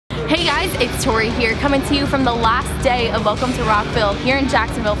Hey guys, it's Tori here, coming to you from the last day of Welcome to Rockville here in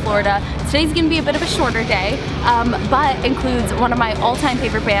Jacksonville, Florida. Today's gonna be a bit of a shorter day, but includes one of my all-time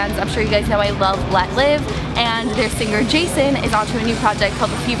favorite bands. I'm sure you guys know I love Let Live, and their singer Jason is onto a new project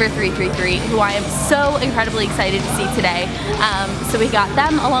called The Fever 333, who I am so incredibly excited to see today. So we got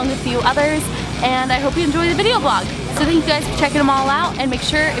them along with a few others, and I hope you enjoy the video blog. So thank you guys for checking them all out, and make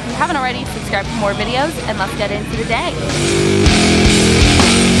sure, if you haven't already, subscribe for more videos, and let's get into the day.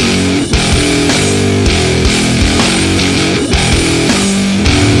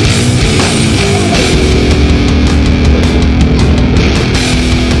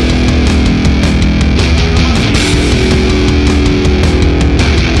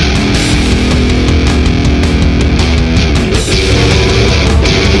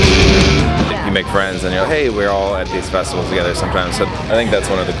 Friends and hey, we're all at these festivals together sometimes, so I think that's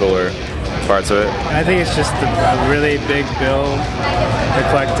one of the cooler parts of it. And I think it's just a really big bill,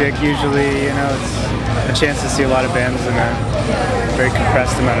 eclectic. Usually, it's a chance to see a lot of bands in a very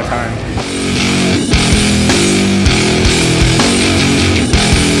compressed amount of time.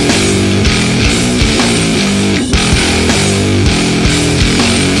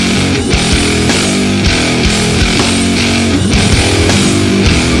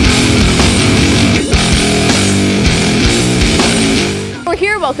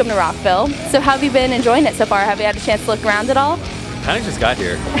 Welcome to Rockville. So how have you been enjoying it so far? Have you had a chance to look around at all? Kind of just got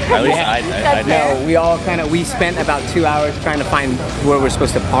here. At least I know. We all we spent about 2 hours trying to find where we're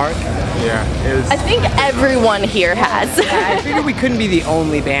supposed to park. Yeah. I think everyone here has. I figured we couldn't be the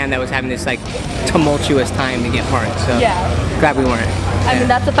only band that was having this tumultuous time to get parked. So yeah. Glad we weren't. I mean,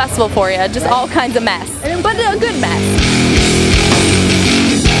 that's a festival for you. Just all kinds of mess, but a good mess.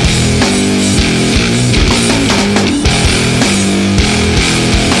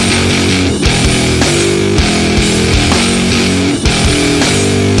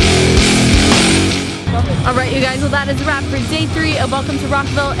 Alright you guys, well that is a wrap for day 3 of Welcome to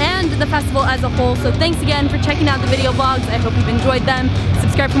Rockville and the festival as a whole. So thanks again for checking out the video vlogs. I hope you've enjoyed them.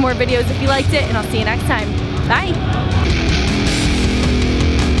 Subscribe for more videos if you liked it, and I'll see you next time. Bye!